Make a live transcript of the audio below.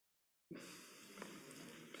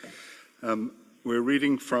We're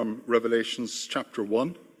reading from Revelations chapter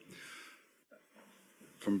 1,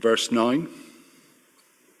 from verse 9.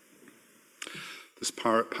 This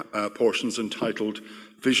portion is entitled,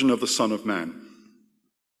 Vision of the Son of Man.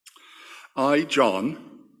 I,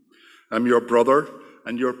 John, am your brother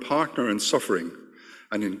and your partner in suffering,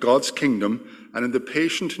 and in God's kingdom, and in the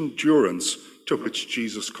patient endurance to which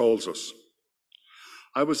Jesus calls us.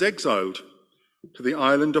 I was exiled to the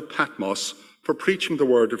island of Patmos for preaching the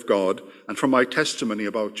word of God and for my testimony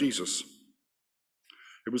about Jesus.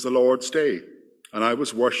 It was the Lord's day, and I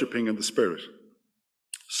was worshipping in the Spirit.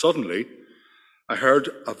 Suddenly, I heard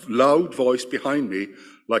a loud voice behind me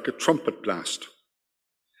like a trumpet blast.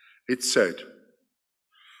 It said,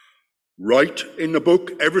 "Write in the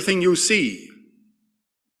book everything you see,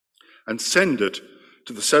 and send it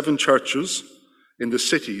to the 7 churches in the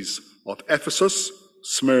cities of Ephesus,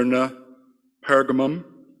 Smyrna, Pergamum,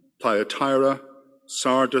 Thyatira,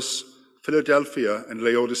 Sardis, Philadelphia, and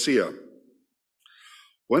Laodicea."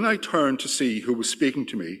 When I turned to see who was speaking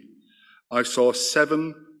to me, I saw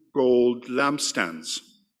 7 gold lampstands.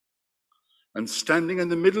 And standing in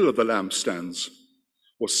the middle of the lampstands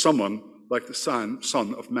was someone like the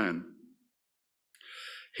Son of Man.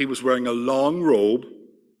 He was wearing a long robe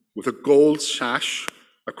with a gold sash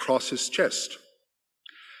across his chest.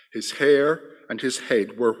 His hair and his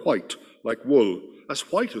head were white like wool,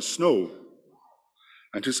 as white as snow,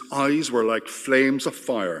 and his eyes were like flames of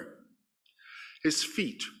fire. His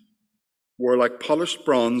feet were like polished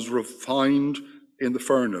bronze refined in the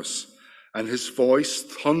furnace, and his voice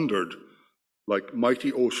thundered like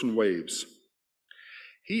mighty ocean waves.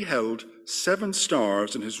 He held 7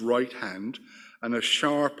 stars in his right hand, and a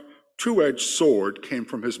sharp, 2-edged sword came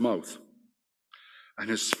from his mouth. And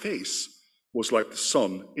his face was like the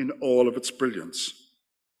sun in all of its brilliance.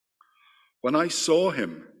 When I saw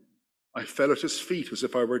him, I fell at his feet as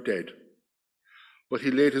if I were dead. But he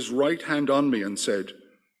laid his right hand on me and said,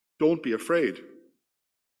 "Don't be afraid.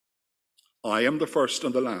 I am the first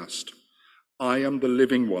and the last. I am the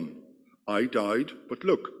living one. I died, but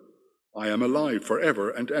look, I am alive forever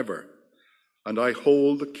and ever, and I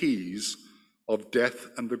hold the keys of death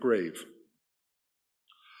and the grave.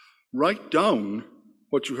 Write down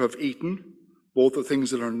what you have eaten, both the things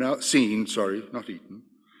that are now seen,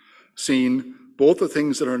 both the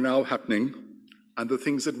things that are now happening and the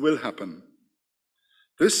things that will happen.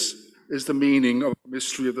 This is the meaning of the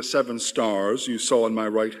mystery of the 7 stars you saw in my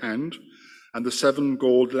right hand and the 7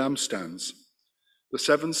 gold lampstands. The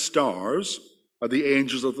 7 stars are the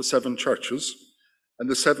angels of the 7 churches, and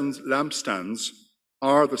the 7 lampstands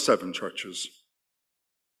are the 7 churches."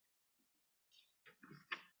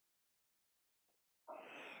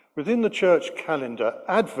 Within the church calendar,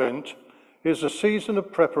 Advent is a season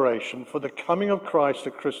of preparation for the coming of Christ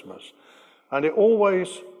at Christmas, and it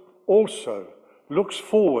always also looks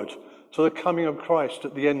forward to the coming of Christ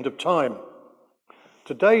at the end of time.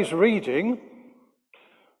 Today's reading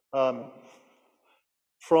from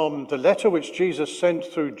the letter which Jesus sent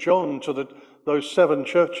through John to those 7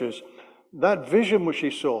 churches, that vision which he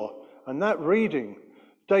saw and that reading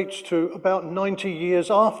dates to about 90 years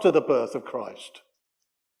after the birth of Christ.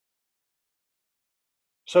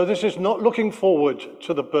 So this is not looking forward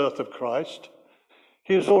to the birth of Christ.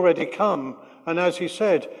 He has already come, and as he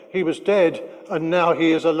said, he was dead, and now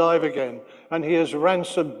he is alive again, and he has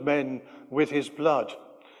ransomed men with his blood.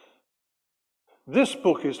 This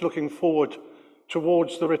book is looking forward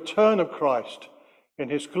towards the return of Christ in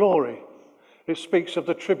his glory. It speaks of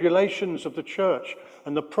the tribulations of the church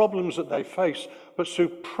and the problems that they face, but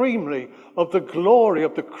supremely of the glory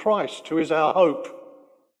of the Christ who is our hope,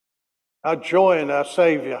 our joy and our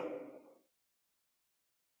Saviour.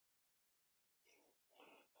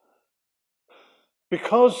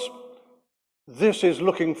 Because this is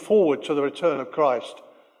looking forward to the return of Christ,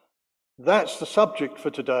 that's the subject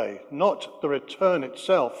for today, not the return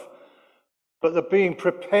itself, but the being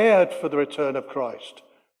prepared for the return of Christ,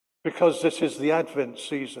 because this is the Advent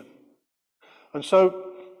season. And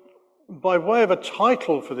so, by way of a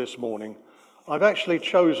title for this morning, I've actually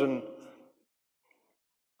chosen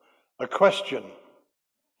a question.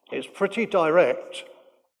 It's pretty direct,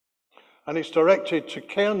 and it's directed to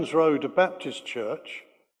Cairns Road Baptist Church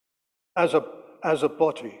as a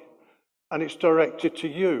body, and it's directed to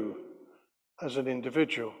you as an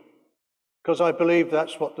individual, because I believe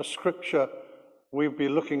that's what the scripture we'll be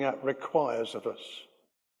looking at requires of us.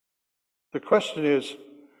 The question is,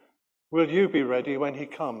 will you be ready when he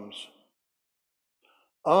comes?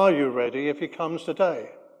 Are you ready if he comes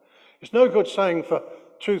today? It's no good saying for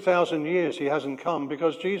 2,000 years he hasn't come,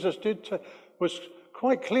 because Jesus was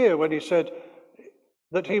quite clear when he said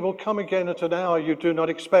that he will come again at an hour you do not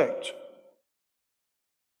expect.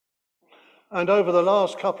 And over the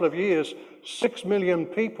last couple of years, 6 million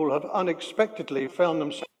people have unexpectedly found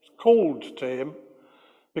themselves called to him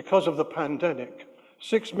because of the pandemic.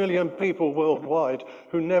 6 million people worldwide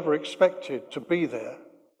who never expected to be there.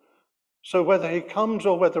 So whether he comes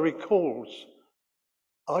or whether he calls,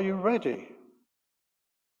 are you ready?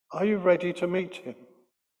 Are you ready to meet him?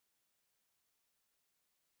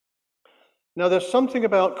 Now, there's something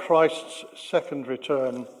about Christ's second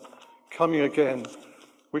return, coming again,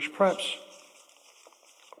 which perhaps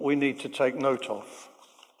we need to take note of.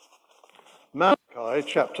 Malachi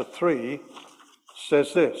chapter 3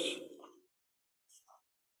 says this: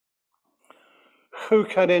 "Who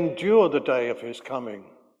can endure the day of his coming?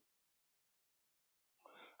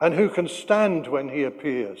 And who can stand when he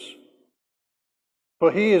appears?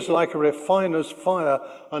 For he is like a refiner's fire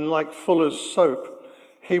and like fuller's soap.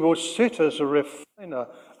 He will sit as a refiner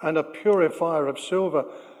and a purifier of silver,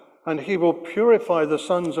 and he will purify the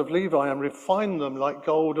sons of Levi and refine them like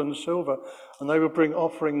gold and silver, and they will bring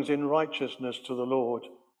offerings in righteousness to the Lord.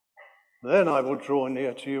 Then I will draw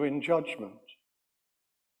near to you in judgment."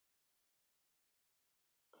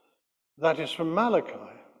 That is from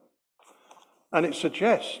Malachi. And it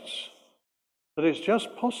suggests that it's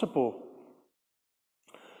just possible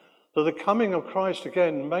that the coming of Christ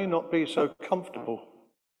again may not be so comfortable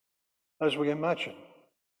as we imagine.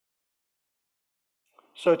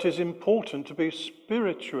 So it is important to be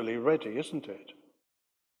spiritually ready, isn't it?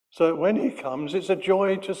 So that when he comes, it's a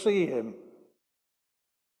joy to see him.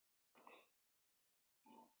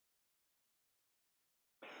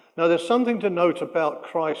 Now, there's something to note about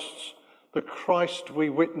the Christ we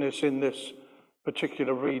witness in this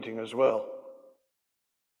particular reading as well.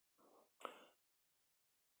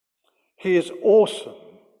 He is awesome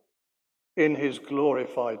in his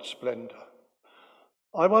glorified splendor.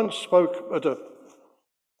 I once spoke at a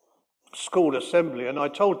school assembly, and I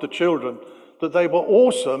told the children that they were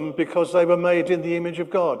awesome because they were made in the image of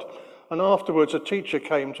God. And afterwards, a teacher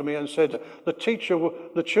came to me and said, the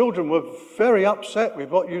children were very upset with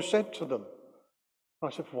what you said to them. I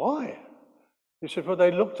said, why? He said, well,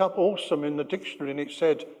 they looked up awesome in the dictionary and it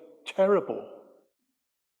said terrible.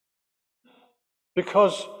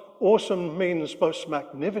 Because awesome means most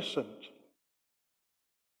magnificent.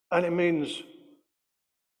 And it means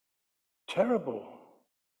terrible.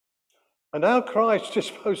 And our Christ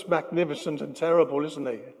is most magnificent and terrible, isn't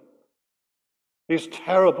he? He's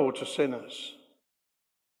terrible to sinners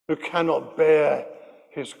who cannot bear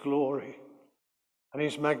his glory. And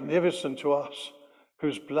he's magnificent to us who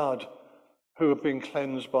have been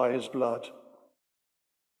cleansed by his blood.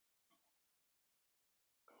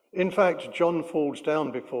 In fact, John falls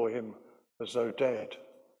down before him as though dead.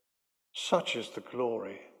 Such is the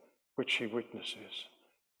glory which he witnesses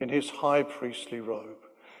in his high priestly robe,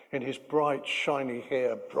 in his bright, shiny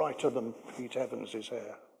hair, brighter than Pete Evans'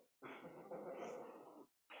 hair.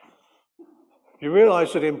 You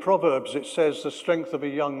realize that in Proverbs it says the strength of a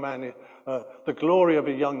young man, the glory of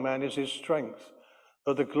a young man is his strength,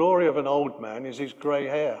 but the glory of an old man is his grey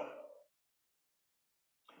hair.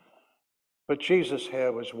 But Jesus'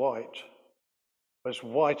 hair was white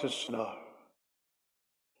as snow.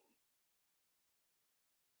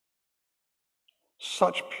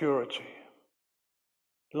 Such purity,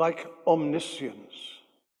 like omniscience,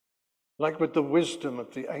 like with the wisdom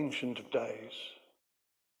of the Ancient of Days.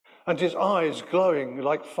 And his eyes glowing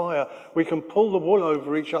like fire. We can pull the wool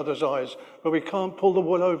over each other's eyes, but we can't pull the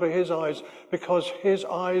wool over his eyes because his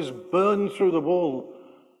eyes burn through the wool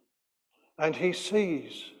and he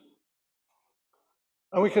sees.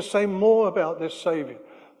 And we could say more about this Saviour,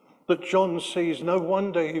 that John sees. No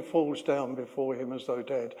wonder he falls down before him as though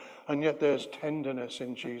dead. And yet there's tenderness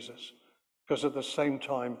in Jesus, because at the same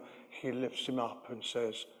time he lifts him up and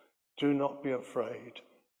says, "Do not be afraid.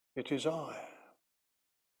 It is I,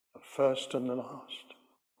 the first and the last."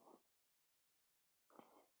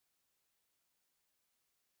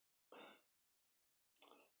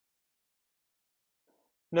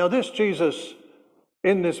 Now this Jesus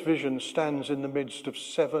in this vision stands in the midst of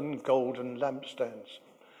 7 golden lampstands.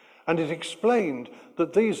 And it explained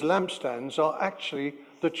that these lampstands are actually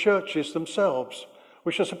the churches themselves,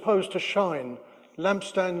 which are supposed to shine.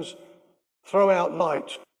 Lampstands throw out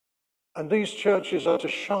light, and these churches are to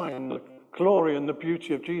shine the glory and the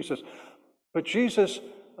beauty of Jesus. But Jesus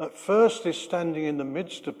at first is standing in the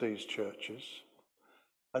midst of these churches,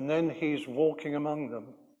 and then he's walking among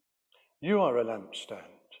them. You are a lampstand.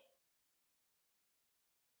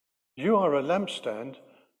 You are a lampstand,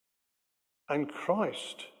 and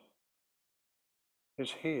Christ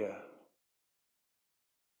is here.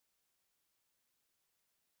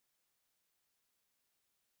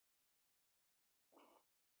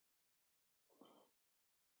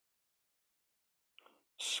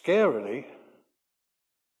 Scarily,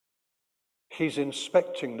 he's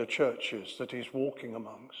inspecting the churches that he's walking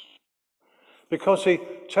amongst. Because he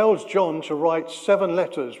tells John to write 7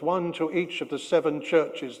 letters, one to each of the 7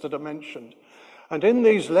 churches that are mentioned. And in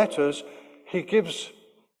these letters, he gives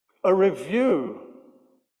a review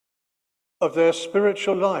of their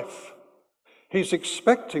spiritual life. He's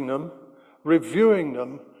expecting them, reviewing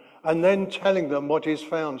them, and then telling them what he's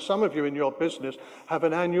found. Some of you in your business have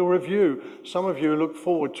an annual review. Some of you look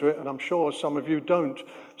forward to it, and I'm sure some of you don't.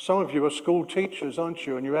 Some of you are school teachers, aren't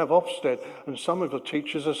you? And you have Ofsted, and some of the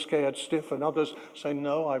teachers are scared stiff, and others say,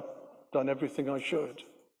 no, I've done everything I should.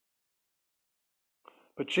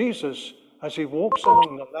 But Jesus, as he walks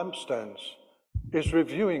among the lampstands, is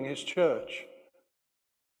reviewing his church.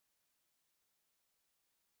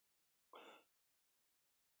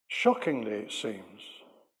 Shockingly, it seems,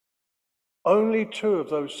 only 2 of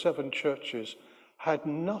those 7 churches had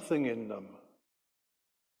nothing in them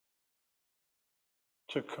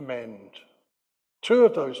to commend. 2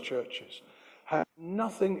 of those churches had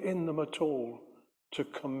nothing in them at all to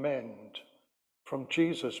commend from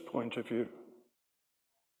Jesus' point of view.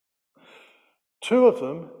 2 of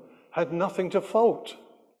them had nothing to fault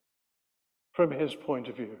from his point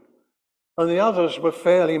of view, and the others were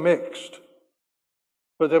fairly mixed.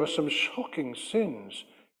 But there were some shocking sins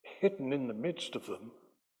hidden in the midst of them,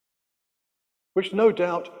 which no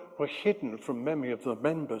doubt were hidden from many of the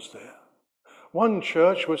members there. One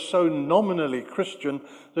church was so nominally Christian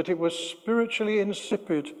that it was spiritually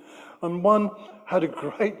insipid, and one had a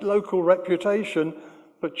great local reputation,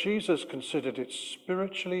 but Jesus considered it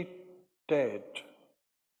spiritually dead.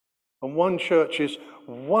 And one church is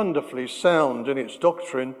wonderfully sound in its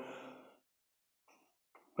doctrine,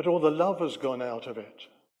 but all the love has gone out of it.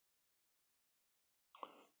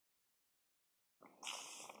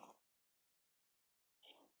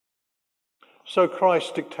 So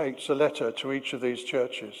Christ dictates a letter to each of these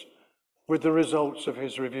churches with the results of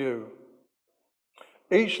his review.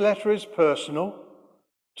 Each letter is personal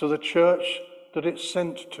to the church that it's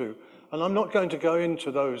sent to. And I'm not going to go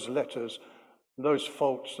into those letters, those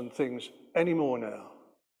faults and things anymore now.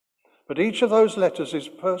 But each of those letters is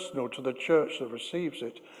personal to the church that receives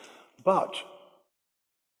it. But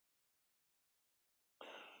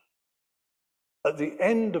at the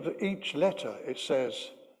end of each letter, it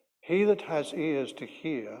says, he that has ears to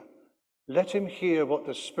hear, let him hear what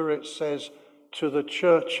the Spirit says to the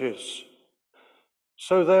churches.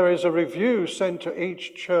 So there is a review sent to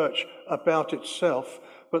each church about itself,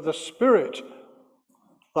 but the Spirit,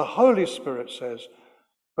 the Holy Spirit says,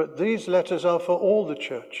 but these letters are for all the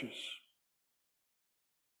churches.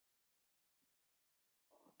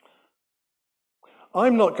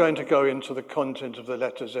 I'm not going to go into the content of the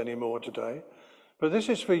letters anymore today, but this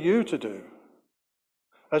is for you to do.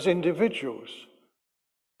 As individuals,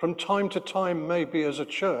 from time to time maybe as a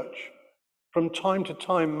church, from time to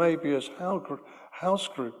time maybe as house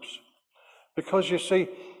groups. Because you see,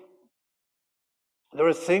 there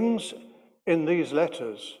are things in these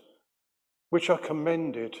letters which are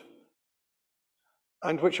commended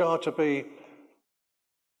and which are to be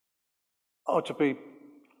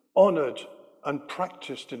honoured and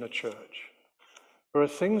practiced in a church. There are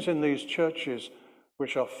things in these churches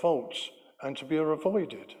which are faults and to be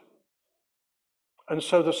avoided. And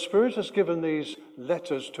so the Spirit has given these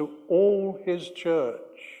letters to all his church.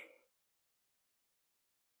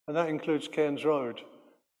 And that includes Cairns Road,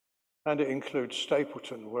 and it includes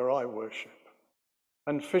Stapleton, where I worship,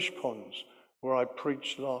 and Fish Ponds, where I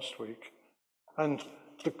preached last week, and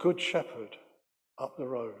the Good Shepherd up the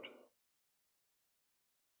road.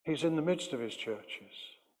 He's in the midst of his churches.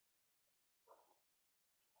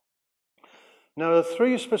 Now, there are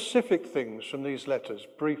 3 specific things from these letters,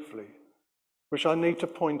 briefly, which I need to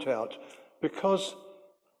point out, because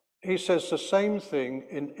he says the same thing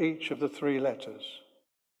in each of the 3 letters.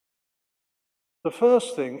 The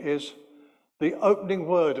first thing is the opening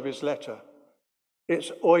word of his letter.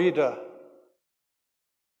 It's oida,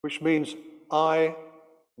 which means I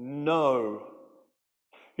know.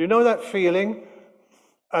 You know that feeling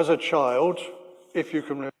as a child, if you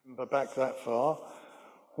can remember back that far,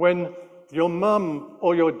 when your mum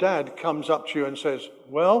or your dad comes up to you and says,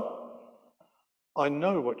 well, I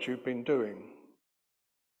know what you've been doing.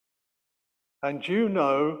 And you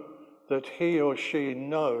know that he or she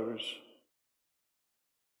knows.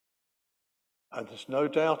 And there's no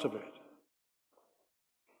doubt of it.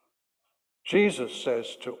 Jesus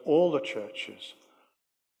says to all the churches,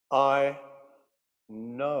 I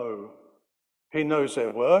know. He knows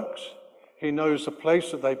their works. He knows the place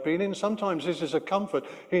that they've been in. Sometimes this is a comfort.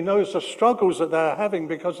 He knows the struggles that they're having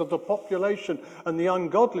because of the population and the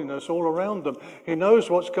ungodliness all around them. He knows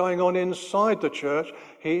what's going on inside the church.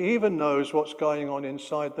 He even knows what's going on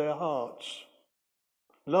inside their hearts.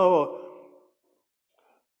 Lo,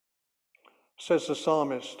 says the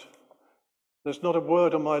psalmist, there's not a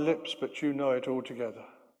word on my lips, but you know it altogether.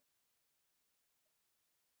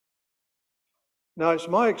 Now, it's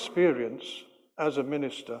my experience as a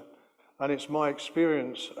minister, and it's my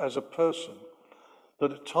experience as a person,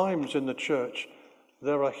 that at times in the church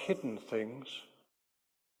there are hidden things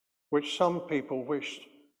which some people wish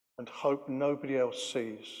and hope nobody else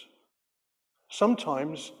sees.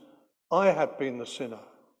 Sometimes I have been the sinner,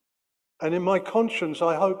 and in my conscience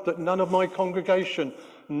I hope that none of my congregation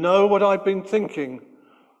know what I've been thinking,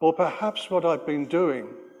 or perhaps what I've been doing.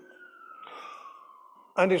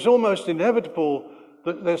 And it's almost inevitable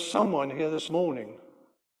that there's someone here this morning.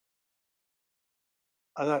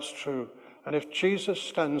 And that's true. And if Jesus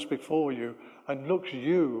stands before you and looks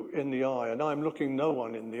you in the eye, and I'm looking no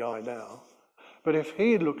one in the eye now, but if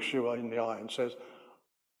he looks you in the eye and says,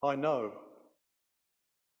 I know,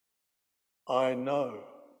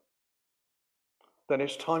 then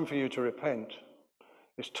it's time for you to repent.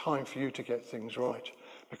 It's time for you to get things right.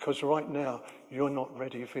 Because right now, you're not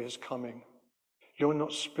ready for his coming. You're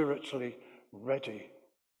not spiritually ready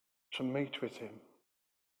to meet with him.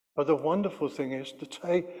 But the wonderful thing is,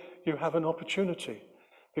 today you have an opportunity,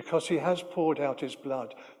 because he has poured out his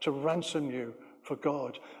blood to ransom you for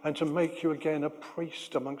God and to make you again a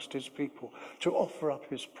priest amongst his people, to offer up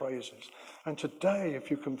his praises. And today,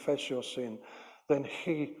 if you confess your sin, then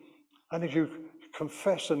and if you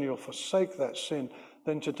confess and you'll forsake that sin,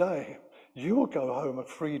 then today you will go home a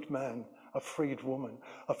freed man, a freed woman,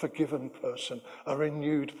 a forgiven person, a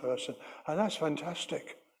renewed person. And that's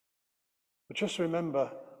fantastic. But just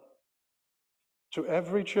remember, to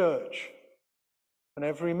every church and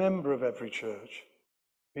every member of every church,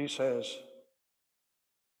 he says,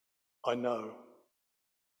 I know.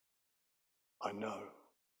 I know.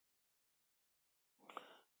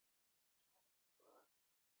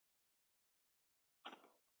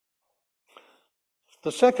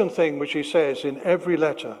 The second thing which he says in every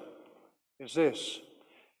letter is this: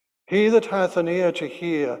 he that hath an ear to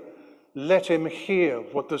hear, let him hear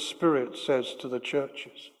what the Spirit says to the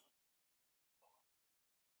churches.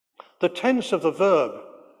 The tense of the verb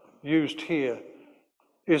used here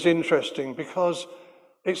is interesting because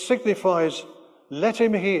it signifies let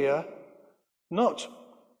him hear, not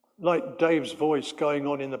like Dave's voice going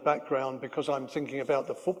on in the background because I'm thinking about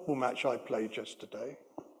the football match I played yesterday,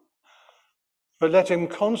 but let him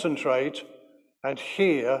concentrate and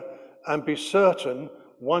hear and be certain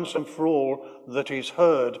once and for all that he's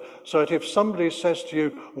heard, so that if somebody says to you,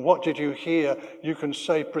 what did you hear? You can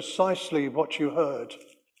say precisely what you heard.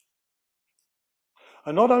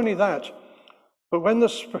 And not only that, but when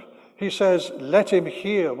he says, let him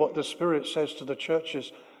hear what the Spirit says to the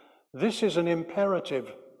churches, this is an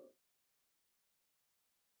imperative,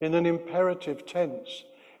 in an imperative tense.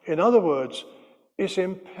 In other words, it's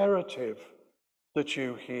imperative that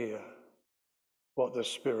you hear what the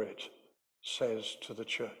Spirit says to the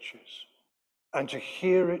churches, and to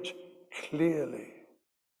hear it clearly,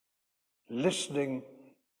 listening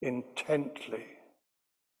intently.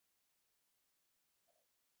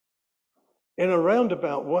 In a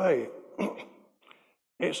roundabout way,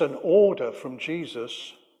 it's an order from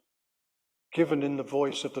Jesus given in the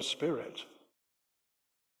voice of the Spirit.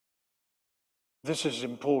 This is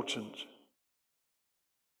important.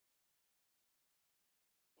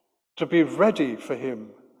 To be ready for him,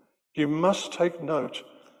 you must take note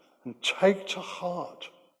and take to heart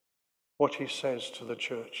what he says to the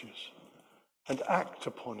churches and act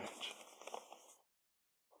upon it.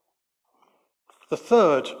 The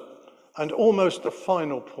third, and almost the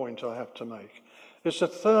final point I have to make, is the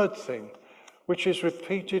third thing, which is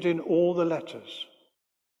repeated in all the letters.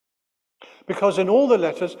 Because in all the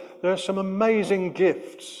letters, there are some amazing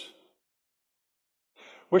gifts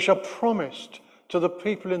which are promised to the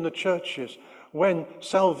people in the churches when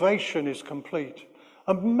salvation is complete.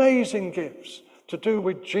 Amazing gifts to do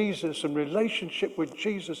with Jesus and relationship with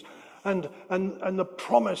Jesus and the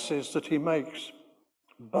promises that he makes.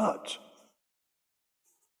 But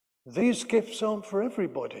these gifts aren't for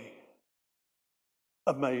everybody.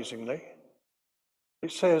 Amazingly,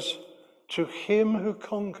 it says, to him who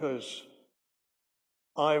conquers,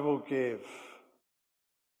 I will give.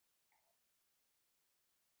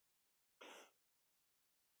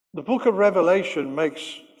 The book of Revelation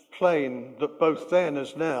makes plain that both then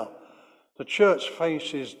as now, the church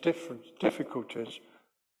faces different difficulties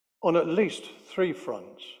on at least three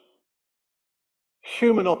fronts.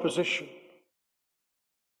 human opposition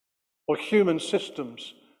or human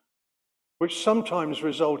systems which sometimes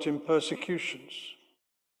result in persecutions.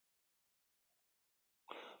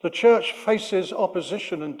 The church faces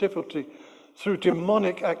opposition and difficulty through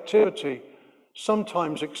demonic activity,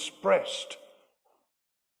 sometimes expressed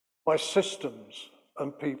by systems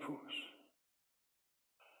and peoples.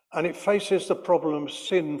 And it faces the problem of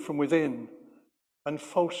sin from within and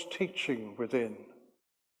false teaching within.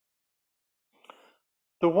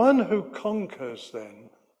 The one who conquers, then,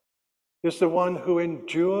 is the one who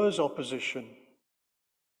endures opposition,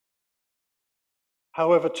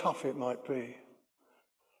 however tough it might be,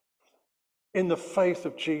 in the faith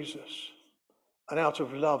of Jesus and out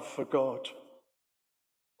of love for God.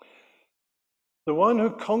 The one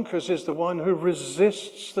who conquers is the one who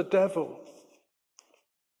resists the devil.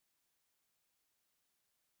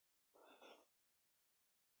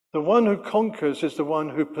 The one who conquers is the one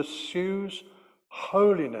who pursues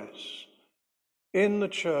holiness in the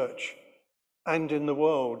church and in the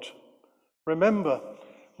world. Remember,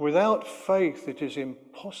 without faith it is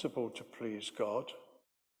impossible to please God,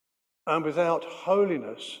 and without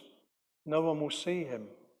holiness no one will see him.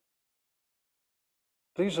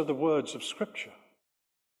 These are the words of Scripture.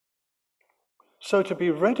 So to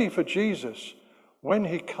be ready for Jesus when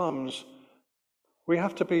he comes, we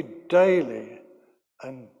have to be daily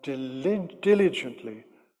and diligently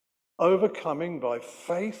overcoming by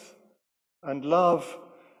faith and love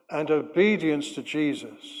and obedience to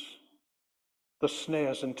Jesus the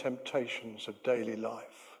snares and temptations of daily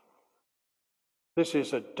life. This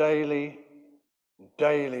is a daily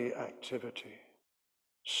activity,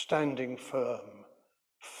 standing firm,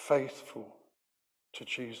 faithful to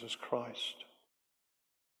Jesus Christ.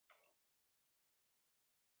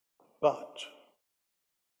 But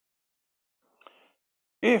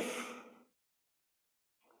if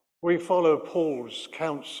we follow Paul's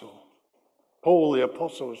counsel, Paul the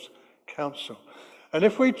Apostle's counsel, and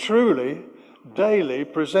if we truly, daily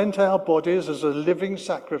present our bodies as a living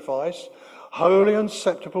sacrifice, holy and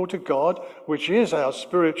acceptable to God, which is our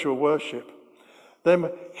spiritual worship,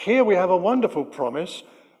 then here we have a wonderful promise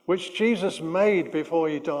which Jesus made before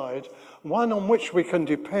he died, one on which we can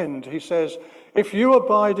depend. He says, if you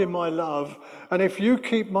abide in my love, and if you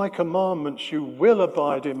keep my commandments, you will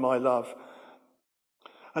abide in my love.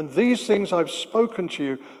 And these things I've spoken to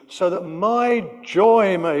you, so that my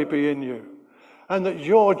joy may be in you, and that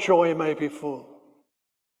your joy may be full.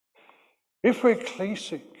 If we're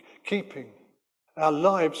keeping our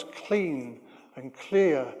lives clean and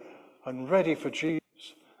clear and ready for Jesus,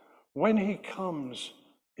 when he comes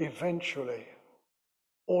eventually,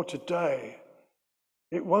 or today,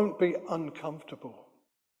 it won't be uncomfortable.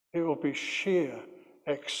 It will be sheer,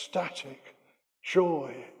 ecstatic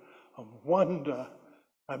joy and wonder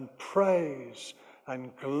and praise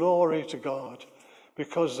and glory to God,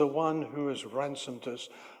 because the one who has ransomed us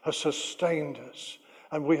has sustained us,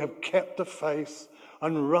 and we have kept the faith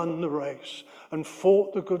and run the race and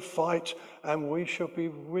fought the good fight, and we shall be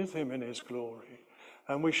with him in his glory,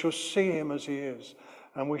 and we shall see him as he is,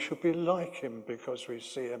 and we shall be like him because we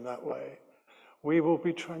see him that way. We will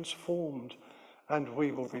be transformed, and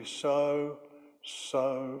we will be so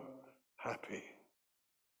happy.